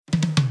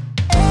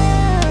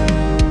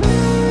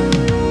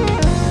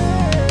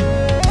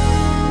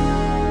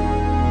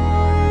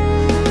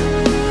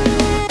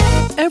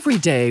Every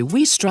day,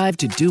 we strive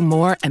to do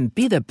more and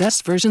be the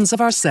best versions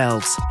of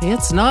ourselves.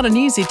 It's not an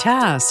easy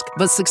task,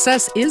 but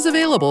success is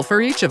available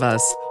for each of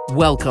us.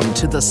 Welcome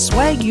to the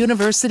Swag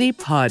University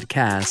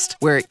podcast,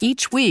 where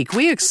each week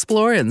we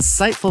explore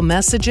insightful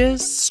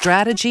messages,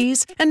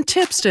 strategies, and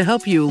tips to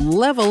help you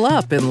level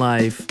up in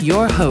life.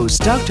 Your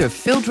host, Dr.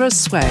 Phildra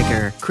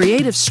Swagger,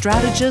 creative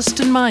strategist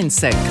and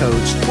mindset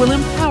coach, will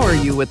empower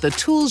you with the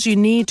tools you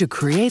need to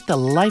create the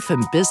life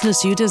and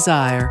business you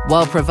desire,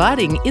 while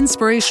providing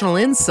inspirational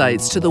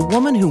insights to the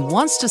woman who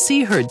wants to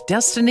see her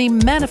destiny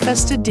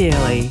manifested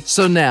daily.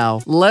 So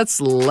now,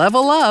 let's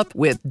level up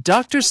with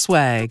Dr.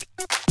 Swag.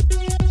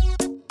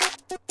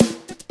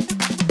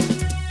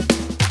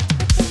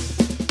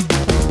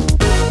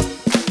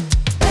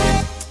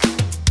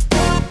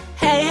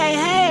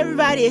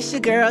 It's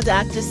your girl,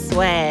 Dr.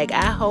 Swag.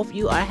 I hope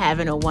you are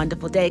having a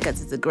wonderful day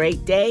because it's a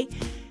great day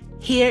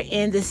here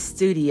in the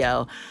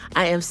studio.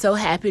 I am so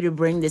happy to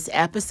bring this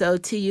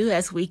episode to you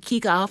as we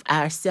kick off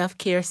our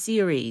self-care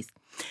series.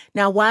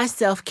 Now, why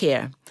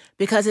self-care?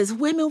 Because as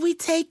women, we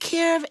take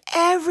care of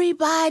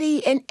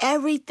everybody and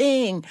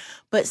everything,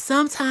 but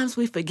sometimes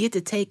we forget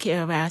to take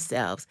care of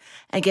ourselves.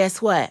 And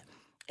guess what?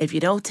 If you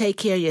don't take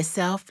care of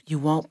yourself, you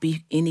won't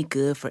be any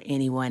good for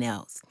anyone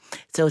else.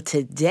 So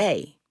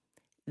today,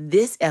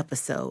 this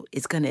episode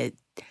is going to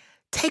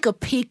take a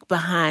peek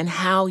behind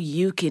how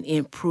you can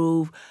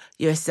improve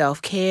your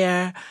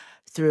self-care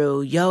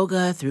through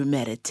yoga, through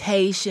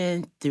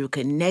meditation, through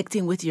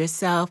connecting with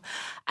yourself.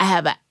 I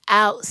have an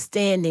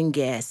outstanding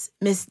guest,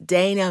 Miss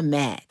Dana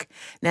Mack.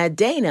 Now,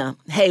 Dana,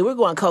 hey, we're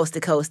going coast to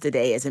coast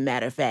today, as a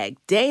matter of fact.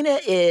 Dana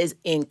is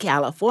in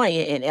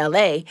California, in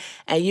LA,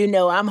 and you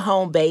know I'm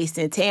home based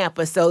in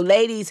Tampa. So,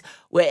 ladies,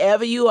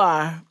 wherever you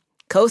are,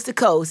 coast to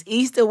coast,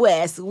 east or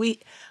west, we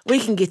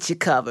can get you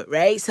covered,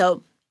 right?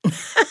 So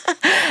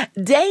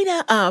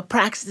Dana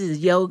practices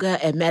yoga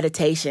and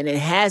meditation and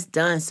has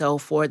done so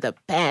for the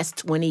past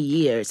 20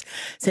 years.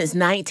 Since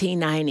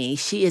 1990,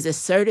 she is a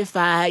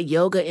certified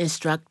yoga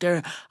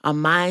instructor, a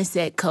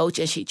mindset coach,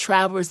 and she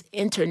travels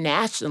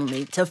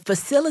internationally to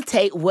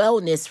facilitate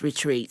wellness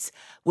retreats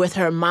with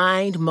her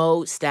mind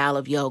mode style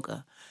of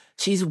yoga.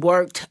 She's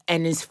worked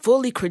and is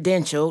fully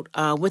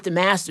credentialed with a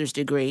master's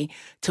degree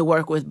to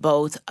work with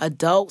both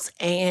adults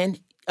and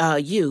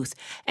youth,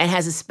 and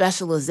has a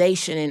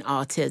specialization in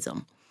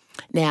autism.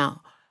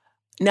 Now,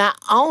 not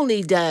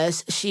only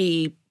does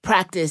she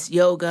practice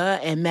yoga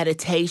and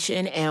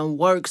meditation and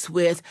works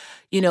with,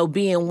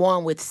 being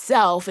one with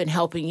self and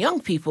helping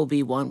young people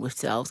be one with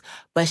self,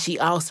 but she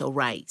also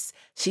writes.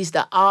 She's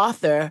the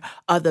author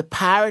of The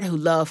Pirate Who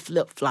Loved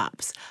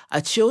Flip-Flops,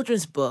 a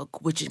children's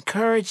book which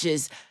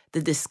encourages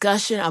the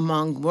discussion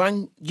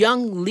among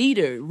young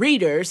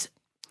readers.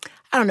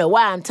 I don't know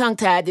why I'm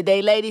tongue-tied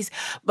today, ladies,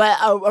 but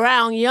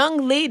around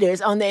young leaders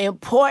on the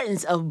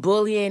importance of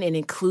bullying and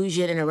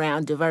inclusion and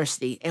around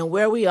diversity and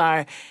where we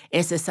are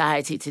in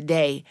society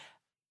today.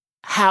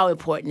 How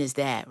important is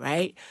that,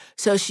 right?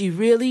 So she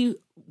really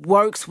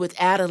works with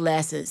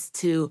adolescents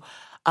to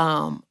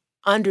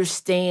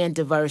understand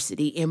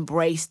diversity,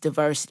 embrace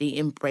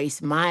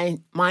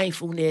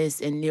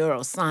mindfulness and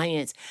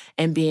neuroscience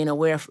and being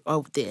aware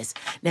of this.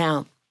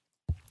 Now,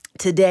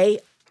 today,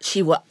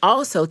 she will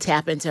also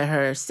tap into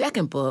her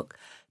second book,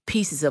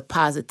 Pieces of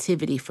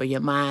Positivity for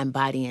Your Mind,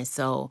 Body, and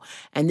Soul.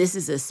 And this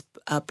is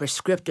a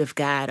prescriptive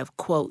guide of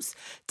quotes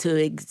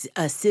to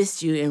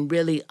assist you in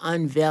really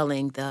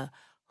unveiling the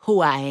who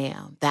I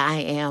am, the I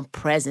am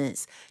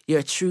presence,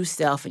 your true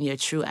self and your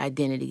true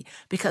identity.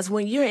 Because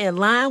when you're in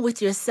line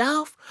with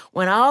yourself,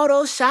 when all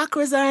those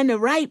chakras are in the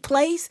right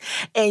place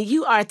and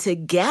you are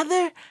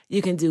together,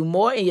 you can do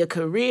more in your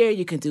career,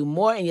 you can do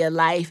more in your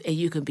life, and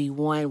you can be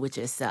one with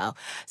yourself.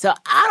 So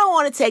I don't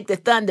want to take the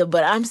thunder,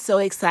 but I'm so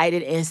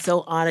excited and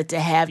so honored to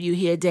have you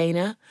here,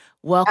 Dana.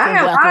 Welcome.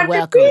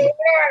 To be here.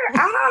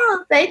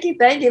 Oh, thank you.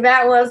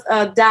 That was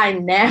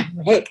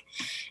dynamic.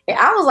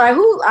 I was like,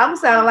 I'm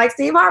sounding like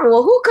Steve Harvey.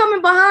 Well, who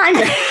coming behind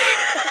us?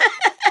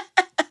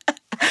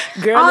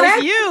 Girl,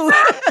 it's you.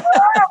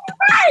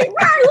 Right.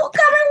 Who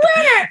coming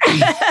with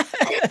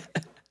her?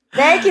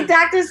 Thank you,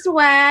 Dr.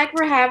 Swag,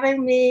 for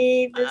having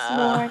me this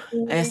morning.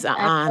 It's an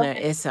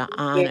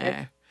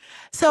honor.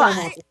 So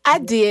I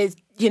did,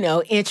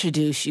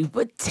 introduce you,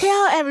 but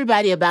tell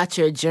everybody about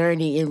your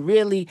journey in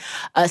really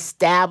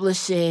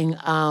establishing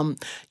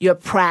your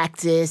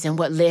practice and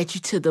what led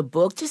you to the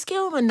book. Just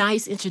give them a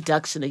nice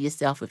introduction of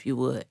yourself, if you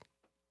would.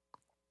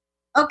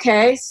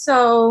 Okay,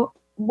 so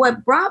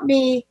what brought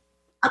me,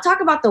 I'll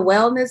talk about the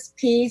wellness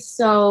piece.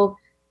 So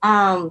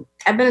I've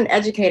been an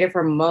educator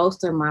for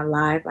most of my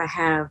life. I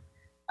have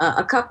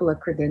a couple of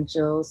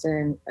credentials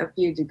and a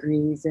few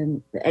degrees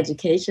in the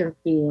education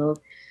field.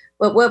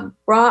 But what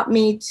brought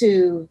me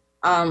to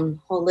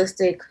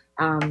holistic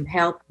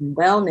health and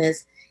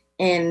wellness,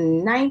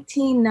 in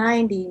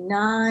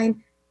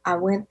 1999, I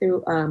went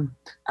through a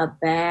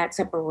bad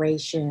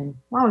separation.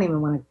 I don't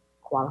even want to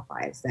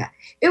qualify as that.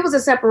 It was a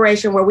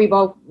separation where we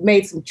both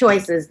made some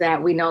choices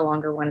that we no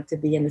longer wanted to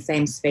be in the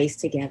same space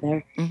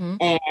together. Mm-hmm.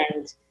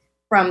 And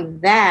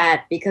from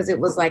that, because it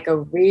was like a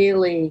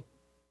really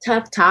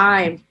tough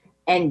time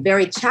and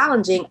very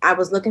challenging, I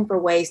was looking for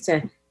ways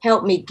to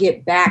help me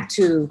get back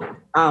to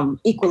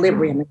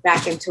equilibrium and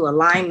back into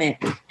alignment.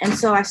 And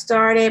so I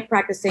started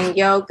practicing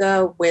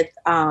yoga with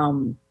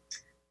a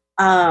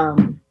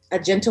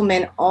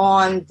gentleman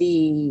on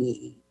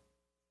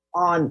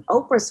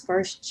Oprah's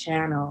first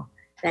channel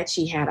that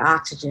she had,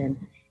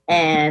 Oxygen,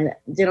 and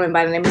a gentleman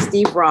by the name of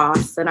Steve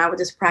Ross, and I would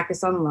just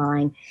practice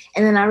online.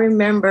 And then I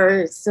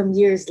remember some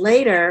years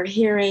later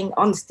hearing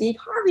on the Steve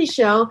Harvey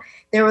show,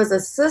 there was a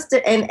sister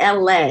in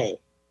LA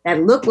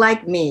that looked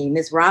like me,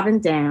 Miss Robin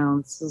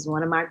Downs was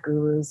one of my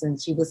gurus, and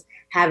she was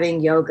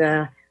having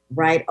yoga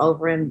right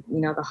over in,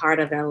 the heart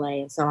of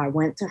LA. And so I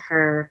went to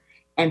her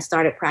and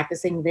started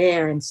practicing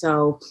there. And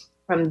so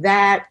from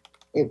that,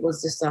 it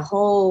was just a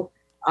whole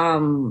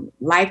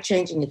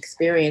life-changing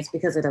experience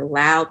because it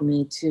allowed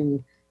me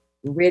to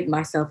rid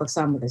myself of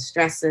some of the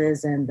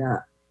stresses and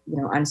the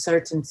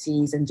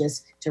uncertainties, and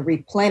just to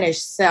replenish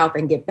self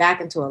and get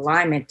back into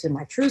alignment to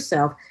my true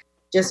self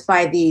just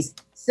by these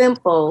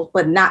simple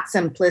but not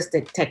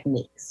simplistic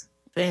techniques.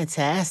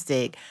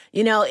 Fantastic.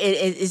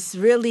 It's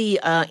really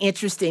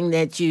interesting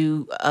that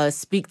you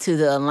speak to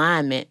the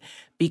alignment,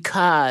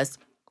 because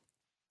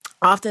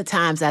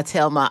oftentimes I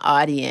tell my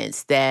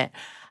audience that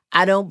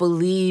I don't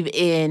believe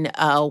in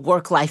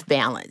work-life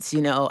balance.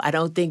 I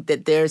don't think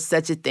that there's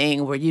such a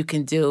thing where you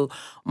can do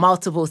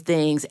multiple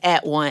things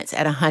at once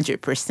at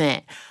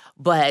 100%.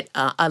 But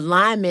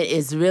alignment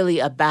is really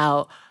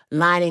about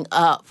lining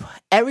up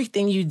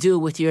everything you do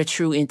with your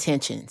true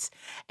intentions,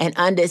 and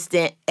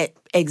understanding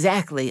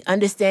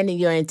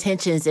your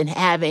intentions and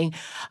having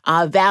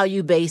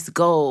value-based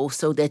goals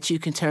so that you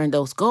can turn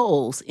those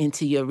goals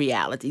into your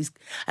realities.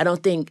 I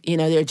don't think,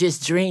 they're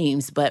just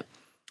dreams, but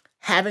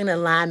having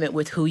alignment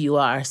with who you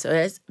are. So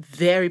that's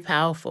very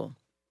powerful.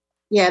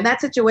 Yeah, that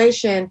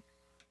situation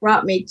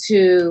brought me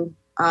to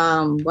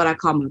what I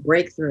call my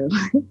breakthrough.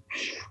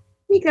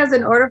 Because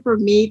in order for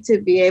me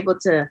to be able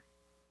to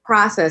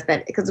process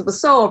that, because it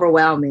was so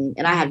overwhelming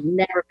and I had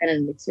never been in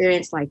an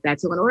experience like that.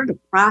 So in order to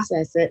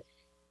process it,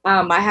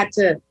 I had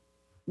to,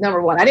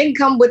 number one, I didn't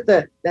come with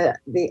the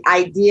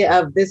idea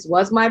of this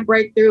was my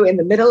breakthrough in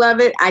the middle of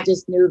it. I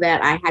just knew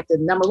that I had to,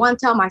 number one,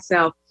 tell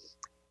myself,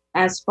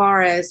 as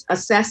far as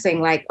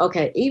assessing, like,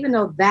 okay, even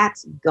though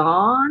that's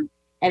gone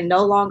and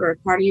no longer a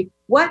part of you,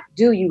 what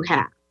do you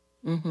have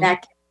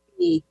that can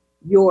be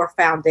your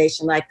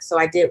foundation? Like, so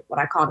I did what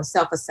I called a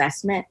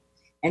self-assessment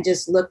and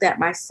just looked at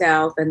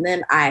myself. And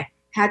then I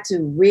had to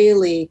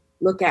really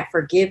look at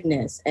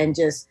forgiveness, and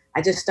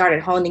I just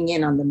started honing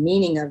in on the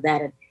meaning of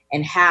that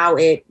and how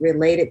it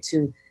related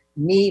to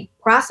me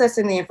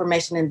processing the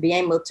information and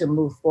being able to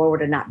move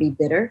forward and not be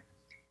bitter.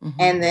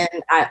 And then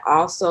I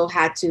also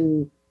had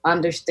to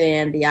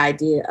understand the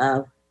idea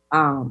of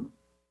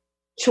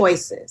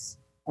choices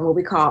and what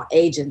we call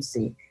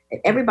agency.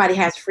 Everybody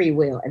has free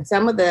will, and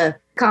some of the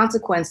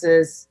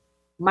consequences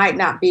might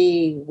not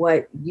be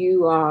what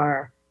you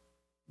are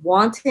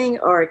wanting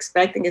or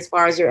expecting as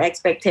far as your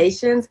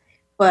expectations,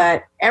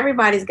 but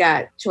everybody's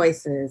got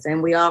choices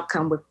and we all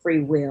come with free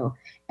will.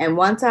 And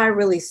once I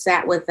really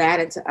sat with that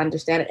and to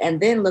understand it, and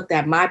then looked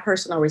at my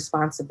personal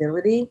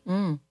responsibility,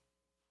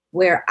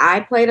 where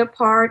I played a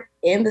part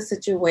in the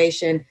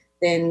situation,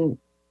 then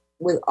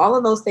with all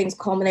of those things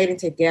culminating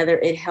together,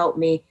 it helped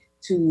me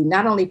to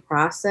not only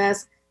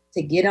process,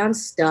 to get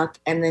unstuck,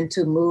 and then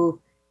to move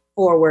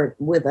forward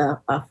with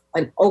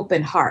an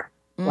open heart,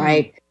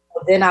 right?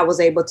 Then I was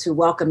able to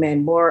welcome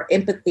in more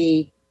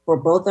empathy for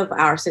both of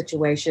our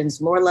situations,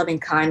 more loving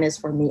kindness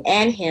for me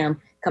and him,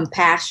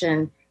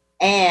 compassion,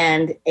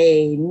 and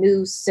a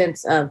new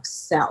sense of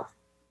self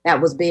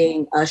that was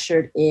being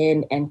ushered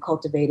in and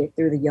cultivated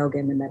through the yoga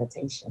and the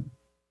meditation.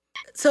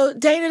 So,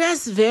 Dana,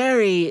 that's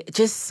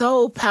just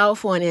so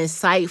powerful and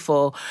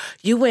insightful.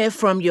 You went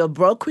from your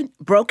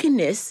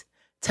brokenness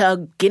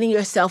to getting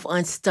yourself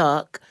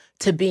unstuck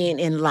to being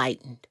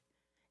enlightened.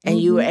 And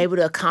you were able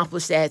to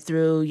accomplish that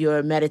through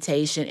your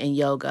meditation and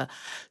yoga.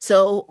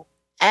 So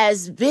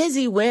as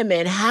busy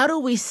women, how do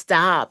we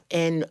stop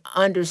and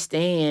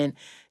understand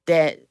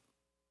that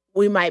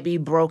we might be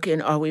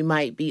broken or we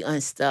might be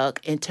unstuck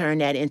and turn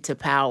that into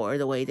power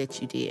the way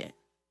that you did?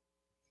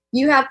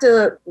 You have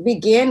to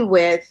begin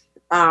with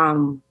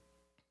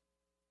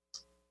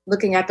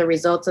looking at the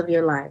results of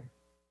your life.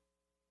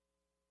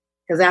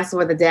 Because that's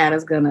where the data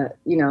is going to,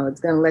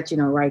 it's going to let you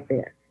know right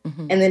there.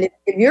 And then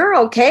if you're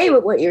okay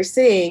with what you're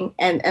seeing,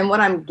 and what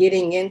I'm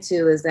getting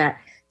into is that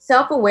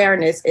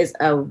self-awareness is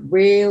a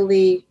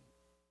really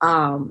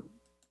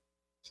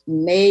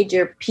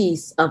major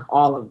piece of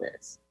all of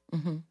this.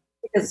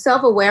 Because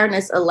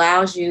self-awareness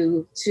allows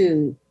you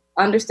to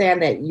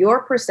understand that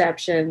your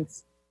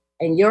perceptions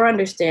and your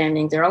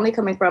understandings are only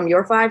coming from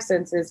your five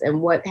senses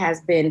and what has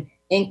been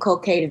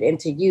inculcated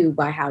into you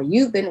by how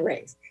you've been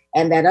raised.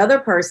 And that other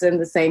person,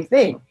 the same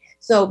thing.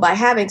 So by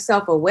having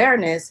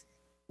self-awareness,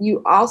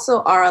 you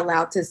also are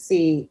allowed to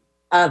see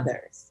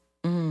others.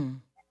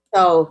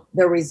 So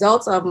the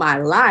results of my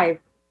life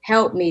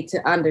helped me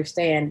to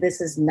understand this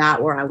is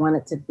not where I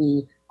wanted to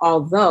be.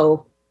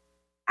 Although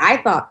I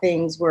thought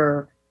things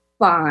were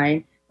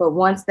fine. But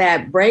once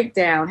that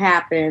breakdown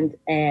happened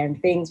and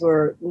things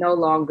were no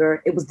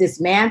longer, it was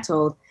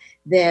dismantled,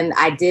 then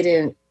I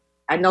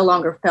no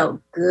longer felt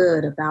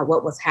good about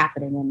what was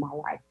happening in my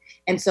life.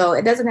 And so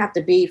it doesn't have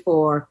to be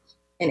for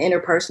an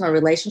interpersonal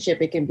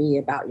relationship. It can be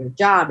about your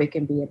job. It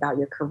can be about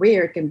your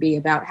career. It can be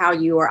about how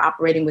you are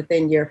operating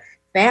within your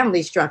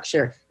family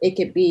structure. It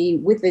could be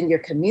within your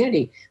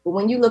community. But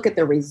when you look at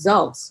the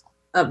results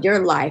of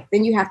your life,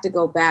 then you have to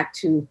go back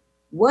to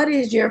what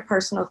is your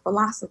personal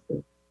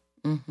philosophy?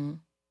 Mm-hmm.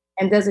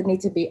 And does it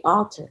need to be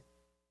altered?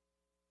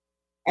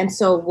 And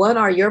so what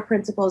are your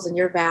principles and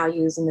your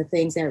values and the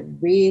things that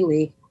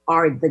really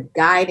are the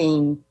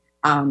guiding,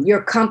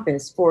 your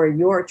compass for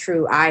your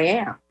true I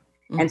am?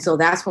 Mm-hmm. And so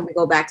that's when we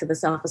go back to the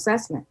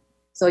self-assessment.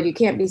 So you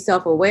can't be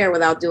self-aware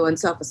without doing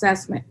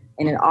self-assessment.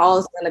 And it all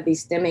is going to be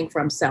stemming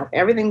from self.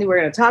 Everything that we're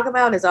going to talk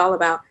about is all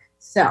about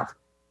self,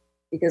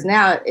 because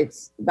now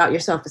it's about your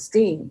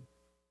self-esteem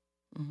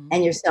mm-hmm.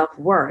 and your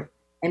self-worth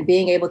and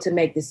being able to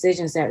make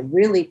decisions that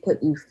really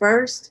put you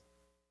first,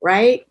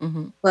 right?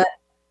 Mm-hmm. But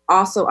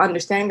also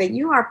understanding that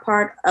you are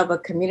part of a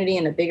community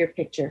in a bigger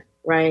picture,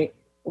 right?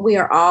 We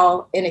are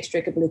all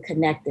inextricably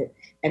connected.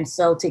 And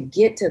so to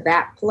get to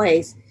that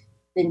place,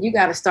 then you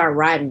got to start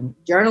writing.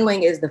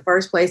 Journaling is the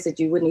first place that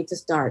you would need to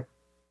start,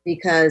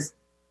 because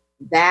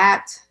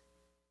that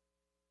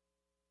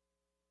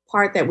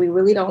part that we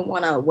really don't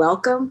want to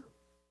welcome,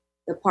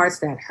 the parts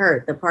that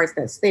hurt, the parts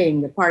that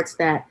sting, the parts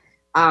that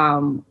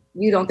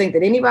you don't think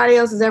that anybody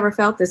else has ever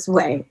felt this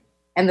way,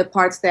 and the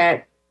parts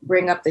that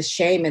bring up the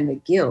shame and the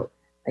guilt.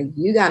 Like,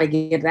 you got to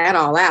get that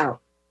all out.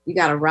 You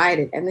got to write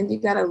it, and then you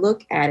got to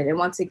look at it. And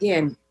once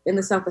again, in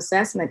the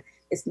self-assessment,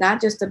 it's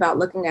not just about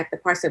looking at the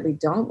parts that we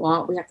don't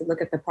want. We have to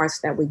look at the parts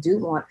that we do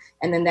want,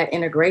 and then that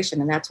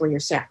integration, and that's where your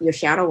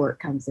shadow work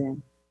comes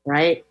in,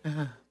 right?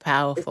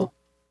 Powerful.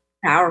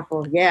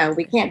 Powerful, yeah.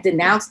 We can't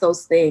denounce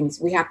those things.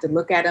 We have to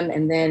look at them,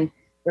 and then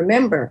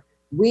remember,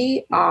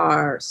 we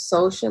are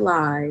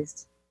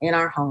socialized in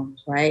our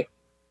homes, right?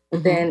 But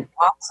mm-hmm. then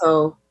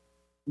also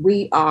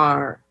we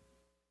are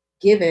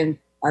given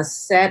a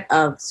set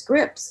of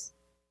scripts,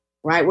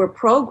 right? We're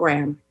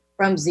programmed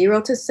from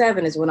 0 to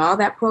 7 is when all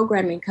that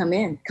programming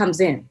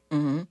comes in.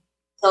 Mm-hmm.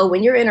 So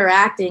when you're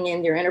interacting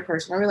in your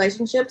interpersonal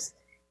relationships,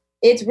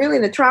 it's really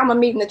the trauma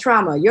meeting the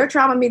trauma. Your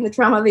trauma meeting the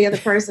trauma of the other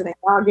person, and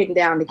all getting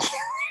down together.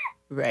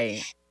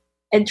 Right.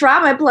 And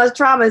trauma plus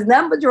trauma is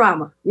nothing but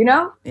drama, you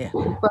know? Yeah.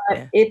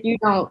 But if you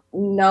don't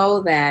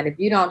know that, if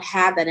you don't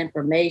have that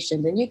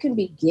information, then you can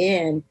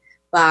begin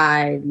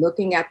by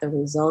looking at the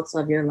results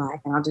of your life.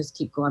 And I'll just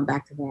keep going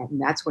back to that.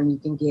 And that's when you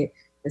can get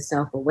the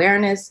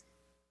self-awareness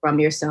from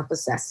your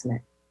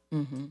self-assessment.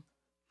 Mm-hmm.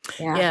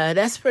 Yeah,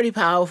 that's pretty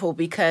powerful,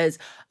 because,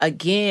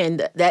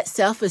 again, that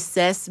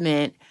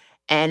self-assessment,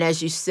 and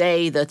as you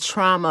say, the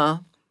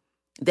trauma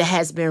that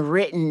has been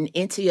written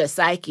into your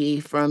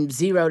psyche from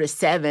 0 to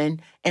 7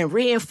 and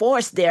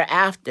reinforced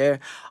thereafter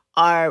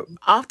are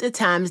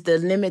oftentimes the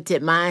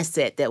limited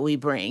mindset that we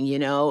bring. You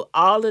know,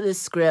 all of the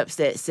scripts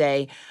that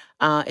say,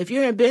 if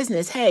you're in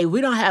business, hey, we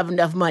don't have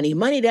enough money.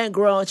 Money doesn't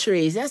grow on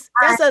trees. That's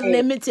a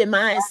limited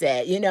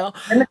mindset, you know.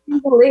 Limiting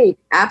belief,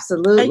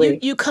 absolutely.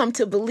 And you come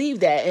to believe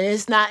that, and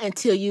it's not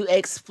until you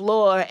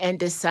explore and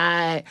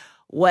decide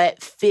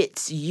what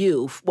fits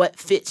you, what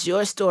fits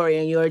your story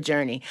and your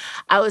journey.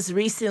 I was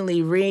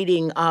recently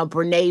reading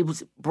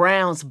Brené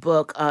Brown's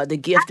book, The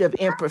Gift of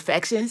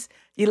Imperfections.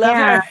 You love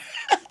her?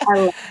 I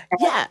love her.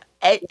 Yeah.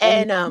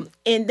 And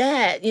in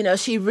that, you know,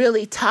 she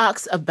really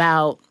talks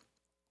about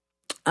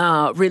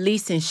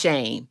releasing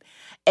shame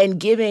and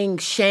giving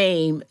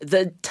shame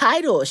the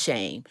title of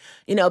shame,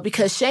 you know,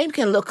 because shame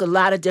can look a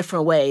lot of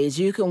different ways.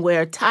 You can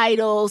wear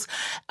titles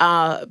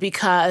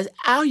because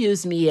I'll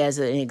use me as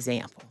an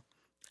example.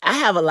 I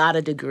have a lot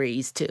of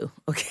degrees too,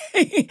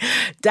 okay?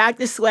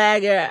 Dr.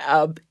 Swagger,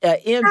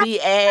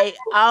 MBA,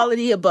 all of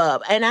the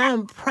above. And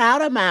I'm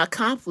proud of my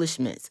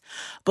accomplishments.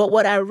 But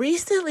what I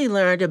recently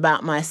learned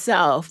about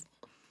myself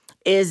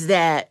is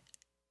that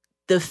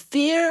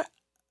the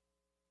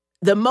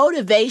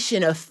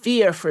motivation of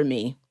fear for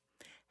me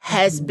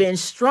has been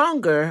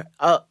stronger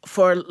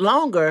for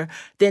longer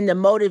than the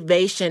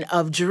motivation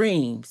of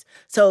dreams.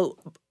 So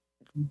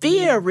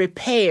fear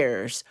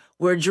repairs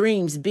where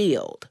dreams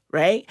build,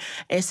 right?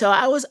 And so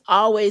I was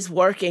always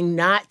working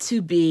not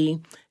to be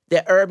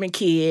the urban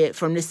kid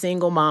from the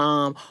single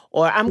mom,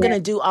 or I'm going to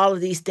do all of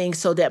these things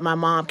so that my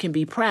mom can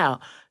be proud.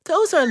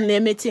 Those are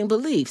limiting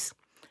beliefs.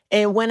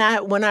 And when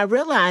I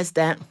realized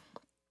that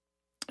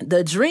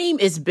the dream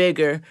is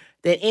bigger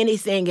than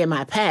anything in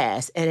my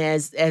past, and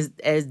as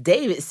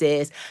David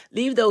says,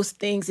 leave those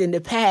things in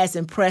the past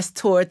and press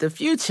toward the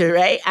future,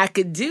 right? I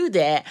could do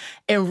that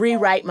and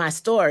rewrite my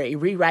story,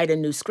 rewrite a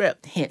new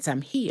script. Hence,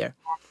 I'm here.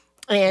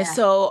 And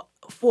so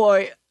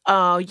for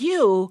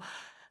you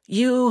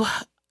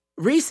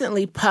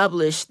recently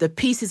published the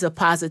Pieces of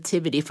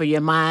Positivity for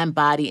Your Mind,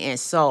 Body, and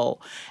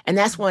Soul. And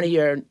that's one of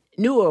your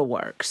newer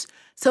works.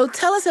 So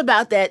tell us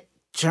about that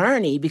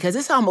journey, because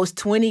it's almost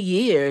 20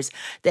 years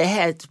that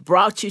has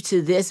brought you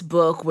to this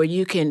book where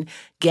you can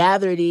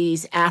gather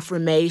these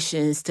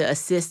affirmations to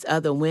assist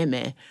other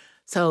women.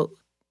 So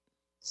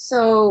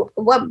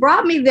what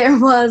brought me there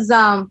was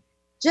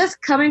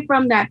just coming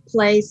from that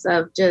place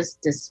of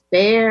just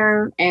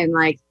despair and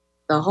like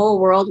the whole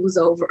world was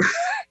over,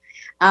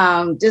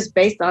 just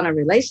based on a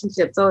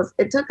relationship. So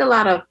it took a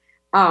lot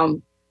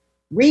of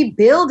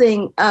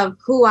rebuilding of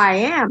who I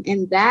am.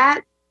 And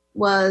that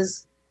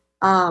was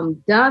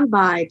done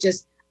by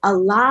just a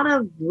lot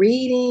of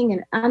reading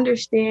and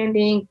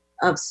understanding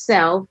of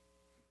self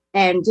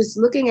and just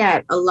looking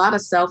at a lot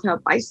of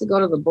self-help. I used to go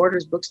to the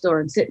Borders bookstore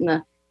and sit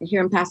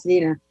here in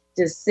Pasadena,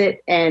 just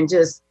sit and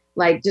just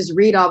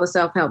read all the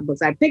self-help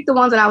books. I'd pick the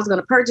ones that I was going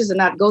to purchase and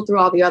not go through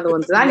all the other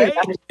ones. And I need to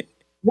understand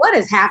what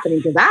is happening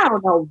because I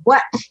don't know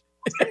what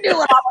to do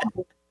with all of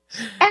this.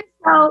 And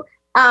so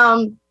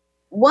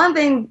one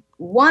thing,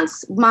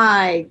 once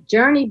my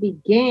journey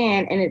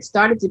began and it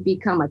started to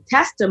become a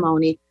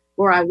testimony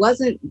where I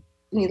wasn't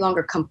any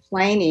longer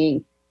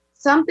complaining,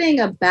 something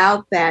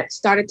about that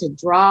started to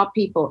draw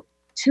people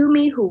to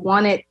me who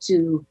wanted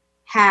to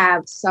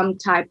have some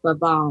type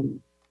of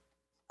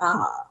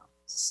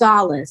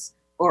solace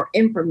or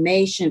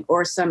information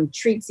or some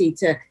treatsy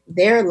to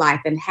their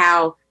life and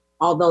how,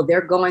 although they're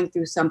going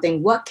through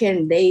something, what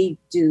can they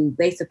do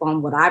based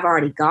upon what I've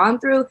already gone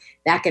through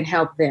that can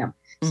help them?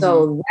 Mm-hmm.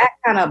 So that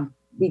kind of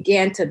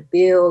began to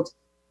build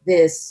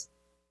this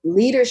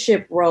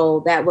leadership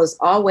role that was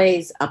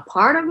always a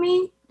part of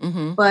me,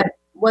 mm-hmm. but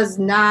was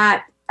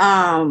not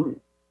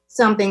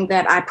something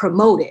that I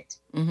promoted.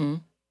 Mm-hmm.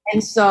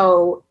 And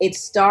so it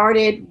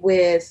started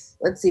with,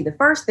 the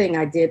first thing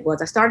I did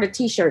was I started a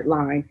t-shirt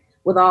line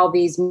with all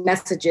these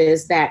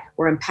messages that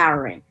were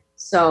empowering.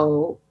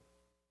 So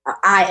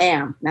I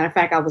am. Matter of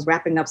fact, I was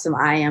wrapping up some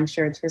I am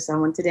shirts for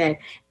someone today.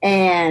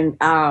 And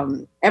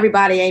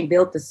everybody ain't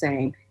built the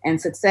same.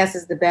 And success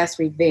is the best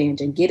revenge.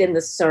 And get in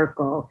the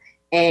circle.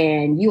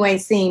 And you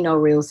ain't seen no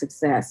real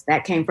success.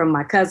 That came from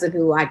my cousin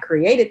who I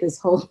created this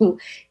whole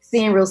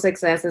Seeing Real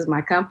Success is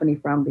my company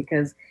from,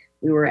 because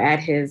we were at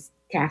his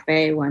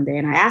cafe one day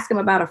and I asked him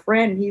about a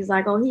friend. And he's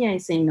like, oh, he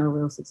ain't seen no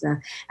real success.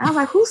 And I was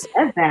like, who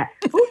says that?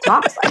 Who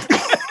talks like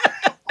that?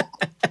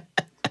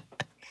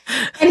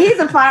 And he's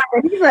a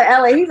fireman.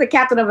 He's a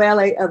captain of the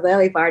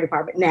LA Fire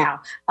Department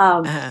now.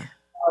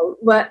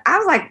 But I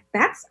was like,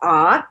 that's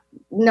odd.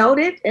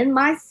 Noted in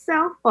my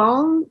cell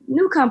phone,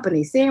 new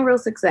company, Seeing Real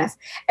Success.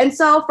 And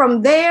so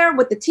from there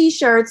with the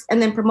t-shirts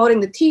and then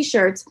promoting the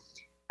t-shirts,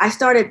 I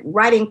started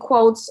writing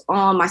quotes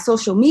on my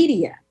social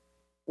media,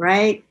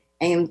 right?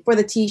 And for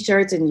the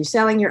t-shirts, and you're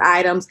selling your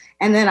items.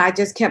 And then I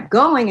just kept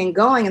going and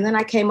going. And then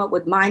I came up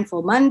with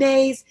Mindful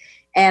Mondays,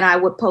 and I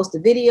would post a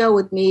video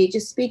with me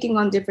just speaking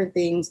on different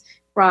things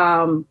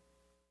from,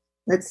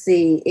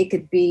 it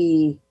could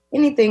be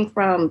anything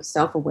from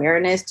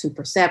self-awareness to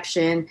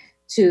perception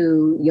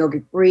to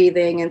yogic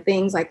breathing and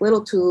things like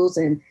little tools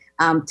and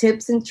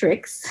tips and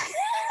tricks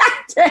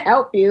to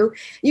help you,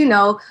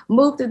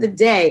 move through the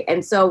day.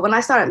 And so when I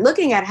started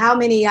looking at how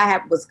many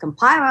I was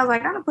compiling, I was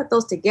like, I'm gonna put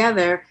those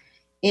together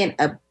in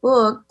a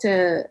book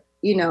to,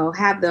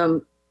 have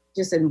them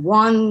just in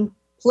one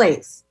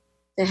place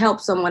to help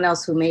someone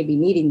else who may be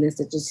needing this,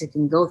 that just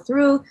can go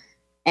through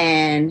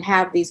and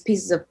have these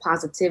pieces of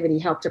positivity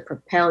help to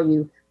propel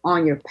you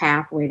on your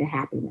pathway to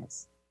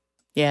happiness.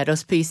 Yeah,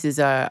 those pieces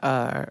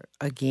are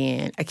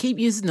again, I keep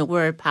using the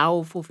word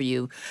powerful for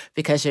you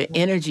because your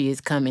energy is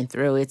coming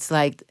through. It's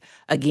like,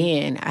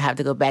 again, I have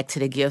to go back to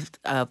the gift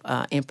of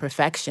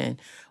imperfection,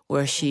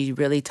 where she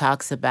really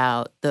talks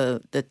about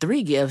the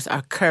three gifts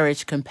are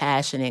courage,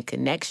 compassion, and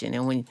connection.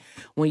 And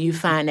when you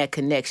find that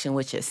connection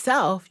with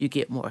yourself, you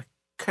get more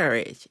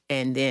courage.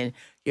 And then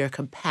your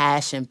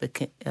compassion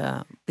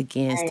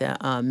begins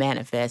to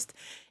manifest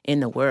in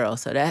the world.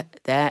 So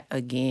that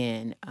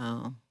again,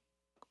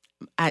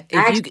 I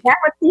actually have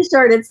a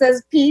t-shirt. It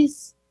says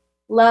peace,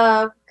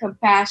 love,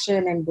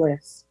 compassion, and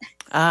bliss.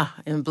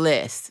 And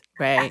bliss,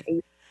 right?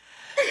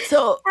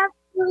 So,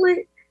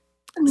 absolutely.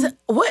 So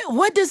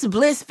what does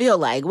bliss feel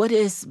like? What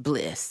is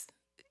bliss?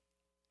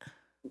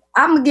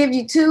 I'm gonna give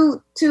you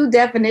two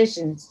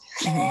definitions.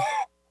 Mm-hmm.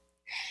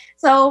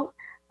 So,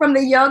 from the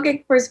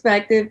yogic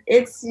perspective,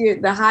 it's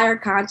the higher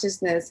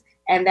consciousness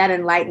and that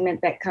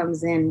enlightenment that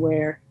comes in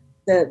where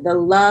the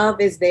love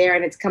is there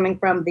and it's coming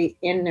from the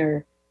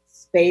inner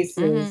spaces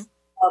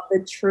mm-hmm. of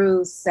the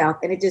true self,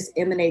 and it just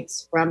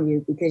emanates from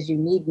you because you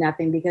need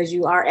nothing, because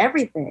you are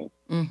everything.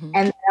 Mm-hmm.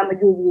 And I'm gonna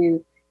give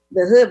you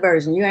the hood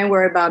version. You ain't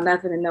worried about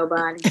nothing and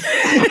nobody.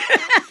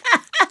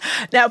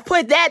 Now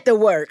put that to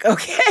work,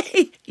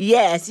 okay?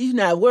 Yes, you're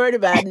not worried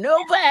about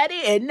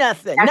nobody and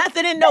nothing.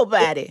 Nothing and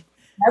nobody.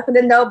 Nothing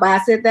and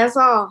nobody. I said that's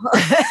all.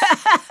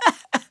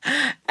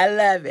 I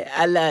love it.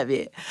 I love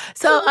it.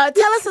 So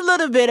tell us a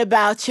little bit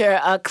about your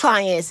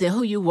clients and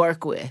who you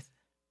work with.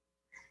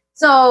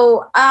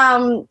 So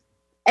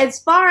as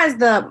far as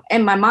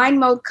in my mind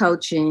mode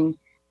coaching,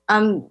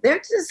 they're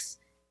just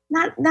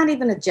not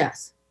even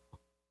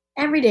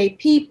everyday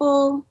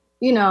people,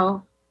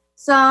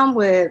 some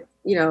with,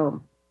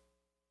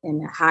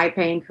 in high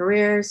paying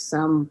careers,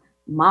 some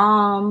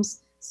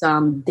moms,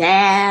 some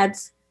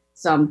dads,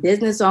 some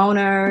business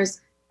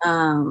owners,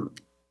 some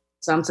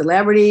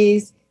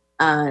celebrities.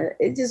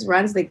 It just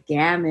runs the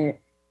gamut.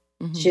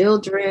 Mm-hmm.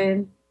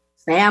 Children,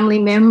 family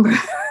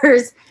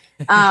members,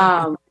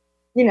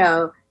 you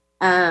know,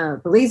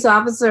 police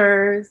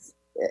officers.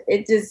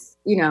 It just,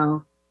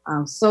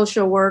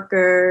 social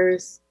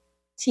workers,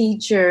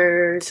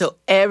 teachers. So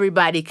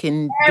everybody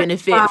can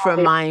benefit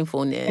from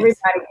mindfulness.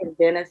 Everybody can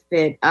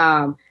benefit.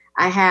 I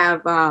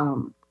have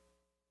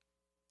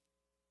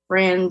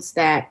friends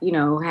that,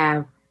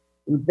 have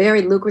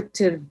very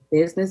lucrative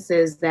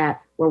businesses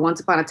that were once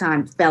upon a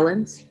time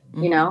felons,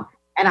 and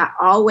I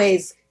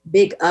always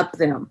big up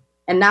them.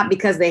 And not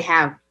because they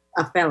have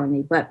a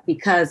felony, but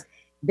because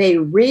they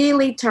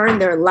really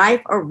turned their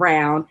life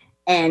around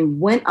and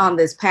went on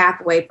this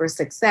pathway for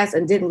success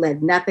and didn't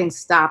let nothing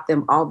stop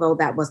them, although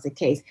that was the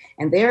case.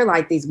 And they're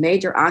like these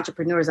major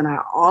entrepreneurs. And I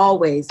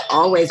always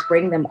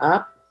bring them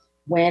up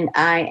when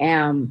I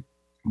am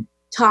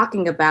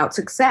talking about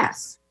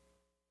success,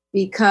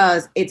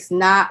 because it's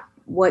not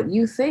what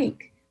you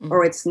think,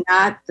 or it's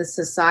not the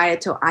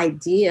societal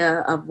idea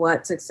of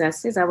what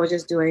success is. I was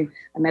just doing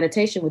a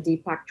meditation with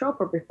Deepak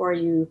Chopra before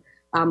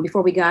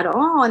we got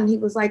on. He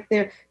was like,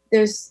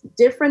 there's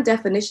different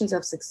definitions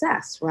of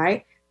success,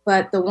 right?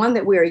 But the one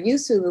that we are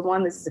used to, the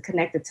one that is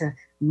connected to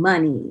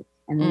money,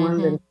 and the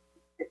one that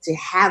is to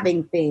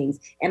having things.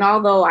 And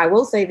although I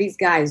will say these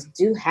guys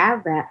do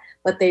have that,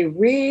 but they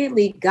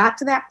really got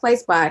to that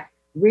place by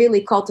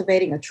really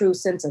cultivating a true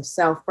sense of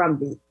self from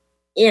the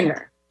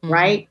inner,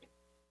 right?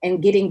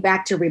 And getting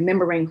back to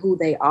remembering who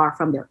they are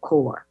from their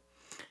core.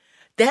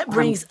 That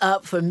brings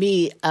up for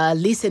me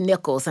Lisa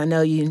Nichols. I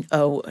know you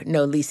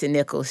know Lisa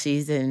Nichols.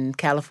 She's in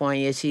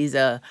California. She's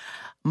a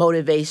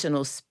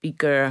motivational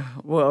speaker,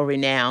 world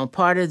renowned.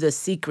 Part of The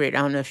Secret,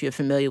 I don't know if you're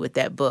familiar with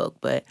that book,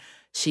 but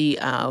she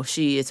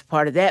is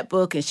part of that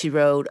book, and she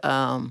wrote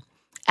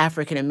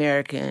African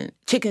American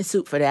Chicken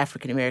Soup for the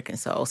African American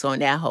Soul. So in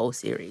that whole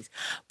series.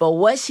 But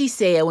what she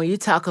said, when you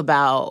talk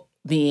about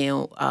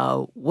being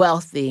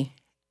wealthy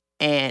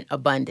and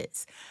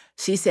abundance,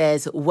 she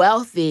says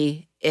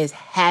wealthy is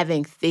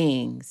having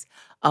things.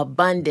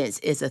 Abundance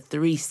is a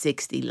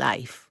 360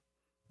 life,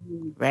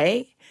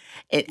 right?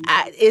 And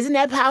isn't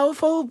that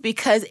powerful?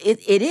 Because it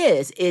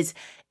is.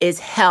 It's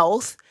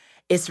health,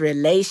 it's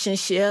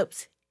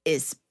relationships,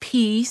 it's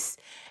peace.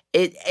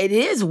 It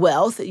is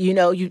wealth. You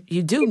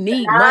do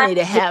need money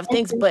to have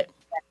things, but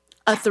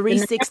a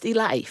 360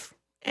 life.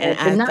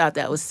 And I thought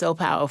that was so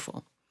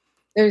powerful.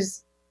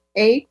 There's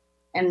 8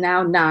 and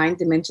now 9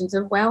 dimensions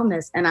of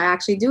wellness. And I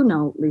actually do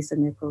know Lisa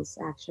Nichols,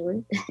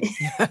 actually.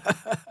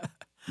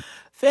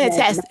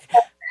 Fantastic.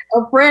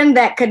 A friend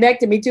that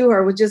connected me to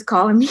her was just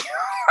calling me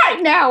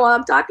right now while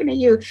I'm talking to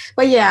you.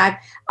 But yeah,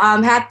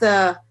 I've had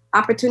the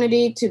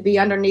opportunity to be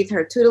underneath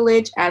her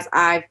tutelage as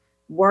I've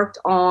worked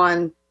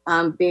on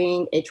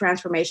being a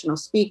transformational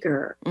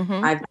speaker.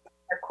 I've been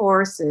to her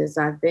courses.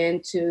 I've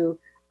been to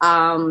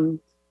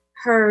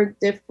her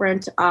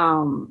different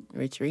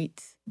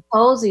retreats,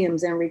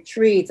 symposiums and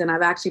retreats, and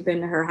I've actually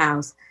been to her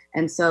house.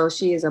 And so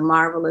she is a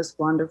marvelous,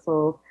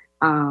 wonderful,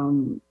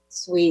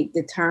 sweet,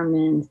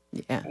 determined,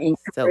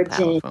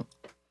 encouraging, so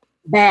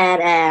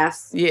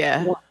badass.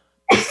 Yeah.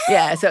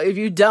 Yeah. So if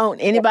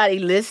anybody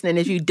listening,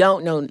 if you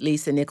don't know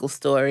Lisa Nichols'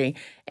 story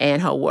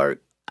and her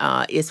work,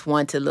 it's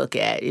one to look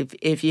at.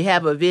 If you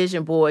have a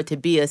vision board to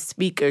be a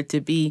speaker, to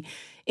be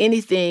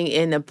anything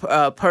in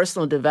the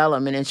personal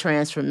development and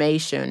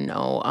transformation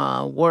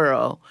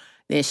world,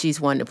 then she's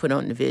one to put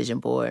on the vision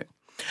board.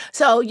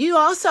 So you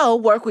also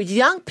work with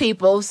young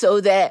people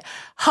so that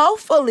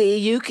hopefully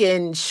you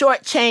can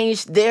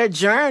shortchange their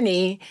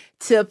journey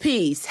to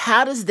peace.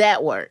 How does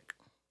that work?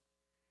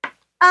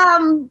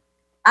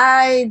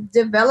 I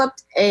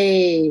developed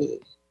a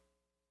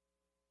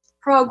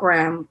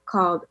program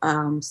called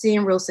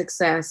Seeing Real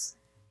Success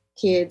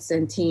Kids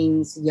and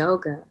Teens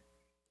Yoga.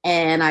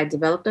 And I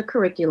developed a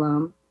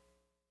curriculum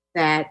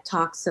that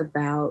talks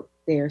about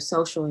their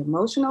social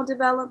emotional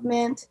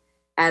development,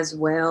 as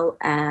well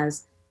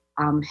as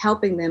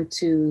helping them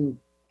to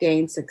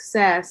gain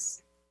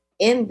success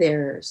in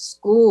their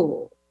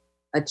school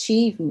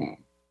achievement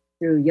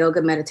through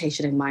yoga,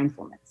 meditation, and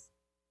mindfulness.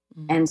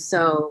 And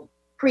so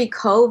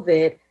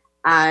pre-COVID,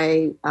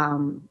 I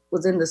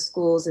was in the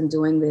schools and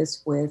doing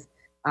this with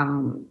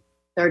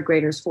 3rd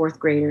graders, 4th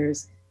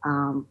graders,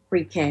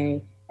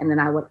 pre-K, and then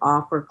I would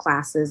offer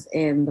classes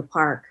in the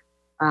park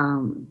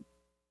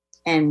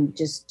and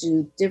just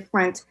do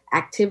different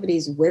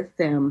activities with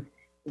them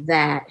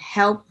that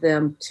help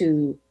them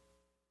to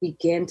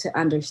begin to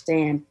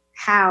understand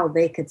how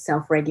they could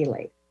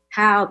self-regulate,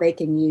 how they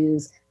can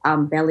use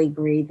belly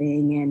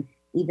breathing, and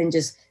even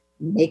just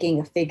making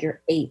a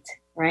figure 8,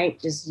 right?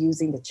 Just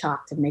using the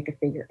chalk to make a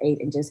figure 8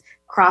 and just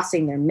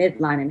crossing their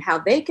midline, and how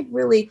they could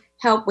really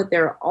help with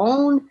their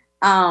own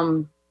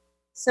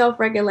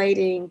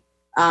self-regulating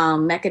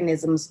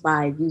mechanisms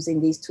by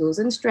using these tools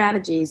and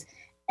strategies.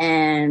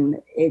 And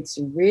it's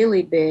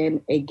really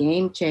been a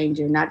game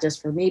changer, not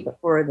just for me, but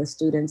for the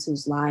students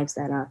whose lives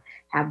that I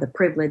have the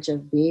privilege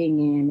of being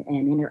in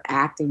and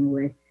interacting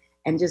with,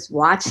 and just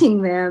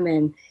watching them.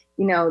 And,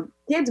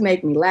 kids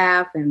make me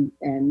laugh, and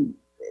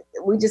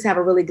we just have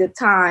a really good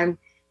time.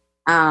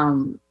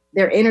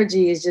 Their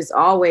energy is just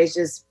always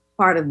just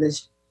part of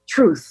this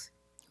truth.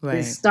 Right.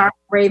 This start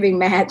raving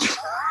mad truth.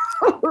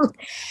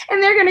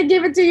 And they're going to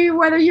give it to you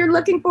whether you're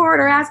looking for it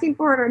or asking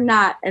for it or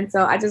not. And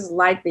so I just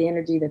like the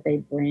energy that they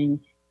bring.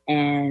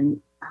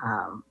 And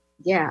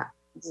I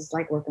just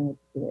like working with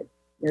the kids.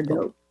 They're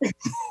dope.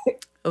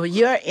 Well,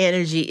 your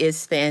energy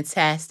is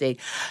fantastic.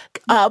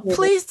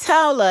 Please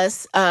tell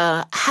us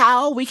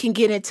how we can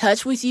get in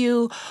touch with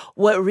you,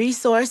 what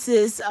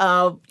resources,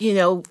 my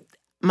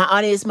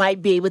audience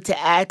might be able to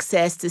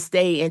access to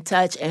stay in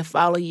touch and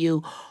follow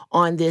you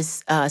on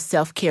this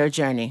self-care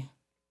journey.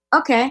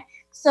 Okay.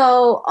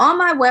 So on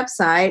my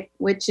website,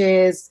 which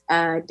is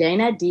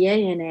Dana,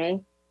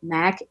 D-A-N-A,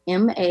 Mac,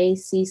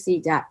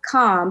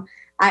 MACC.com,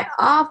 I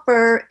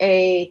offer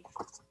a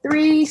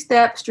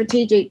 3-step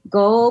strategic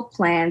goal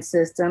plan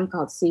system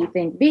called See,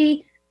 Think,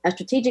 Be, a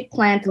strategic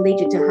plan to lead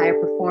you to higher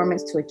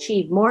performance to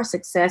achieve more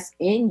success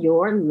in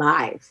your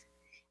life.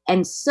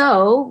 And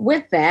so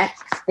with that,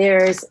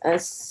 there's a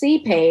C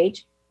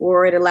page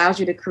where it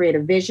allows you to create a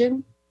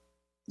vision,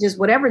 just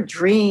whatever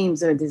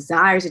dreams or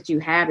desires that you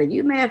have that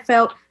you may have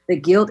felt the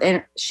guilt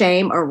and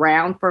shame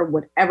around for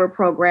whatever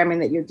programming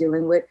that you're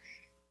dealing with,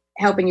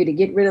 helping you to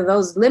get rid of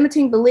those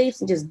limiting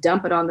beliefs and just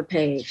dump it on the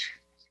page.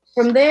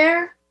 From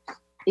there,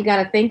 you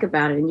got to think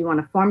about it, and you want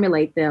to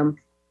formulate them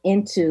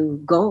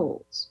into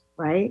goals,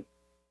 right?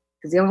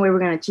 Because the only way we're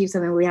going to achieve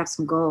something, we have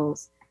some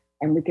goals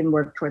and we can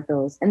work toward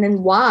those. And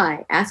then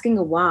why, asking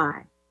a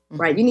why,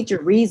 right? You need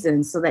your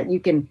reasons so that you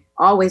can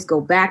always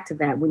go back to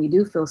that when you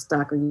do feel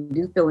stuck or you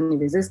do feel any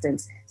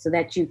resistance, so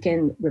that you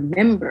can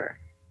remember,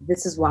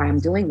 this is why I'm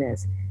doing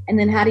this. And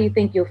then how do you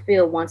think you'll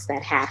feel once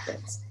that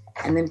happens?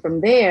 And then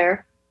from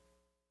there,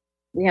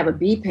 we have a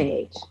B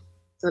page.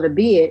 So to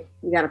be it,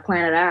 you got to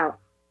plan it out.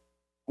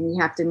 And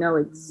you have to know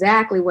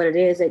exactly what it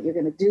is that you're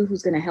going to do,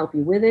 who's going to help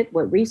you with it,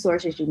 what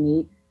resources you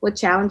need, what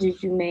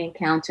challenges you may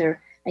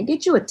encounter, and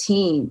get you a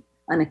team,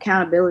 an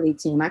accountability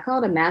team. I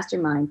call it a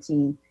mastermind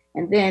team.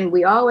 And then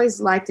we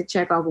always like to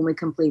check off when we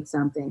complete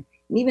something.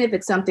 And even if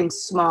it's something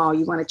small,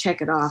 you want to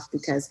check it off,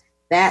 because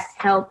that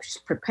helps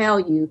propel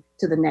you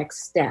to the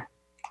next step.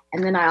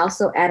 And then I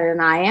also added an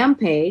I am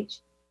page,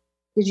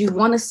 because you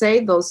want to say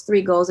those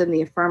 3 goals in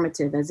the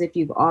affirmative as if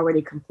you've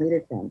already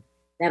completed them.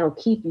 That'll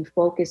keep you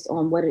focused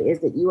on what it is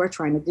that you are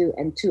trying to do,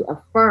 and to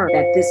affirm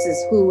that this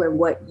is who and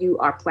what you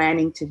are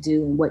planning to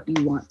do and what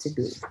you want to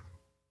be.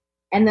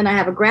 And then I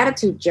have a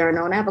gratitude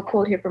journal, and I have a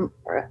quote here from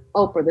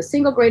Oprah. The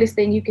single greatest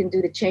thing you can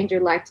do to change your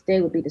life today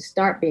would be to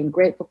start being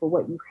grateful for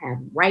what you have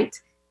right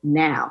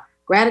now.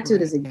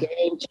 Gratitude is a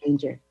game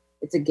changer.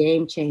 It's a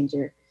game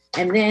changer.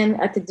 And then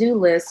a to-do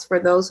list for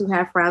those who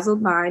have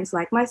frazzled minds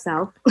like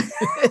myself.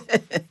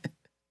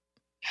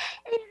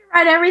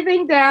 Write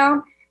everything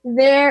down.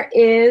 There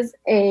is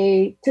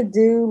a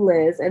to-do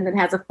list, and then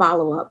has a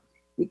follow-up,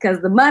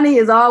 because the money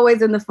is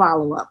always in the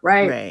follow-up,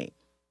 right? Right.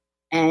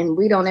 And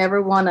we don't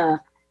ever want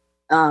to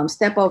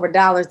step over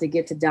dollars to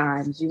get to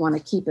dimes. You want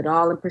to keep it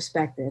all in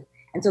perspective.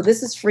 And so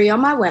this is free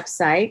on my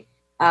website.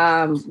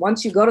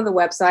 Once you go to the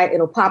website,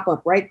 it'll pop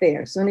up right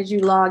there. As soon as you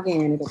log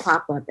in, it'll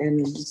pop up, and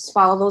you just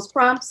follow those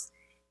prompts,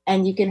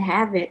 and you can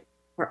have it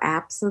for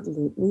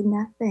absolutely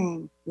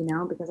nothing,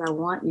 because I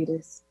want you to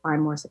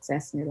find more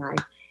success in your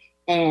life.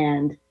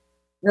 And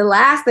the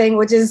last thing,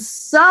 which is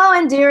so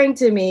endearing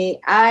to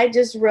me, I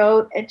just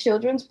wrote a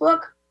children's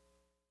book.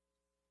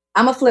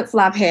 I'm a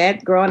flip-flop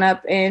head growing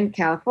up in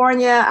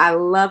California. I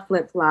love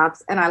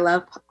flip-flops, and I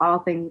love all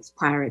things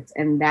pirates.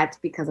 And that's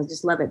because I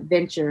just love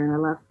adventure and I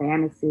love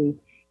fantasy.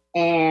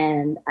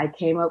 And I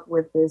came up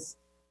with this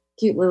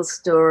cute little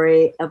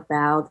story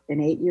about an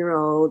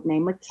 8-year-old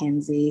named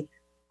Mackenzie,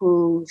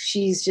 who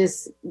she's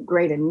just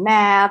great in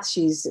math.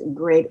 She's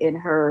great in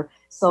her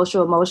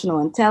social emotional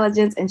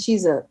intelligence, and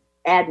she's an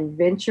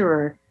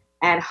adventurer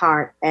at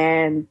heart.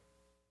 And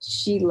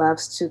she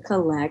loves to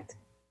collect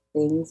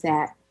things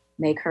that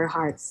make her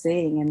heart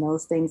sing, and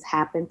those things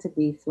happen to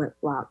be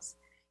flip-flops.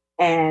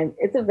 And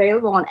it's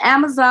available on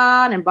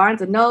Amazon and Barnes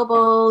 &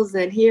 Nobles,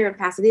 and here in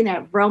Pasadena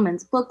at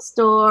Vroman's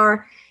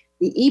Bookstore.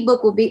 The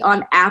ebook will be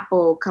on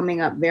Apple coming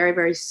up very,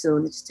 very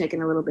soon. It's just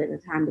taking a little bit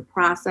of time to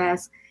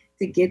process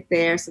to get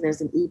there. So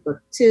there's an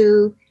ebook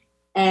too.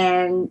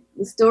 And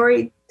the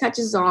story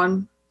touches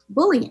on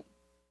bullying.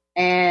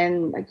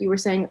 And like you were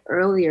saying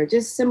earlier,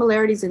 just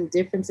similarities and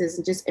differences,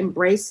 and just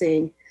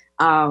embracing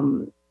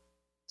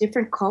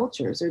different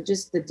cultures, or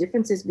just the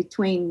differences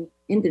between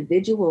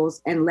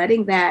individuals, and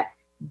letting that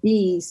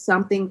be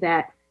something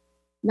that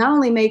not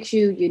only makes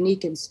you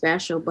unique and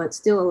special, but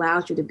still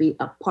allows you to be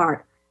a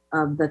part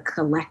of the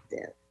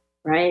collective,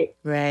 right?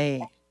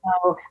 Right.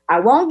 So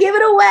I won't give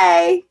it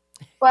away,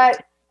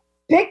 but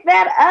pick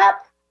that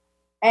up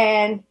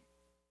and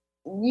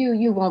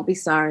you won't be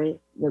sorry.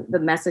 The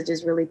message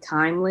is really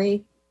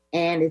timely,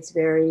 and it's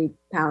very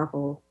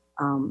powerful.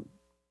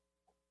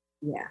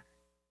 Yeah.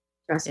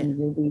 Trust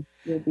me,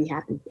 you'll be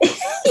happy.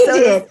 So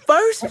the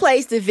first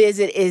place to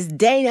visit is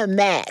Dana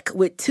Mac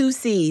with 2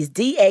 C's,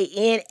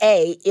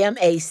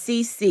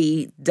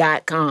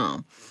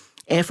 DANAMACC.com.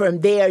 And from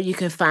there, you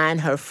can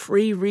find her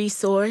free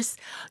resource.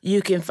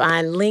 You can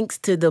find links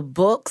to the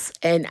books,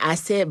 and I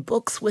said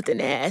books with an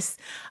S,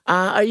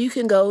 or you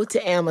can go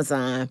to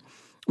Amazon.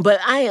 But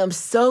I am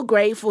so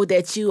grateful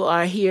that you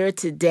are here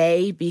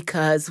today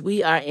because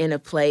we are in a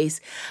place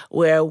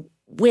where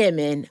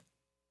women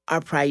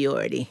are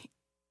priority.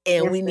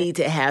 And we need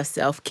to have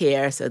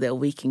self-care so that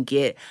we can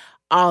get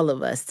all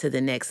of us to the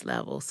next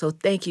level. So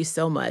thank you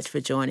so much for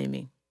joining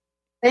me.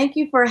 Thank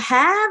you for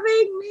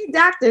having me,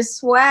 Dr.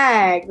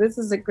 Swag. This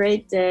is a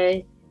great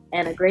day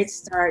and a great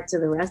start to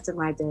the rest of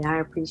my day.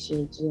 I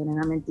appreciate you,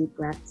 and I'm in deep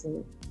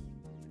gratitude.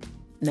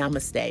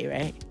 Namaste,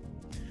 right?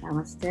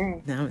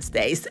 Namaste.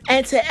 Namaste.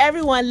 And to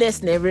everyone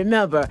listening,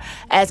 remember,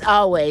 as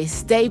always,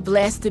 stay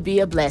blessed to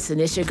be a blessing.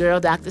 It's your girl,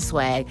 Dr.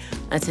 Swag.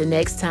 Until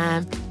next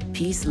time,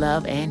 peace,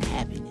 love, and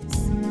happiness.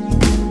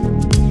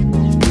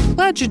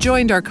 Glad you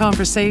joined our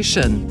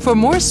conversation. For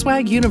more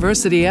Swag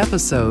University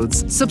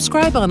episodes,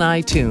 subscribe on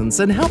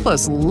iTunes and help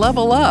us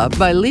level up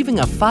by leaving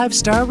a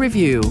 5-star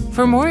review.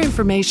 For more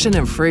information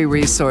and free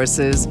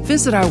resources,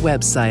 visit our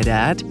website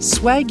at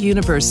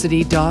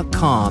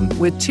swaguniversity.com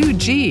with 2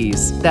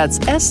 G's. That's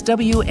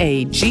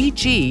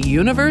SWAGG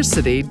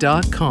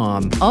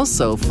University.com.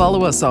 Also,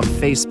 follow us on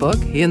Facebook,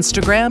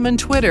 Instagram, and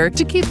Twitter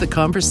to keep the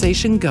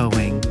conversation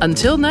going.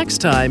 Until next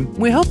time,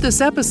 we hope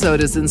this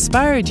episode has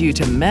inspired you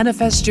to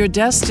manifest your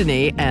destiny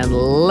and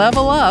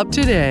level up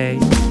today.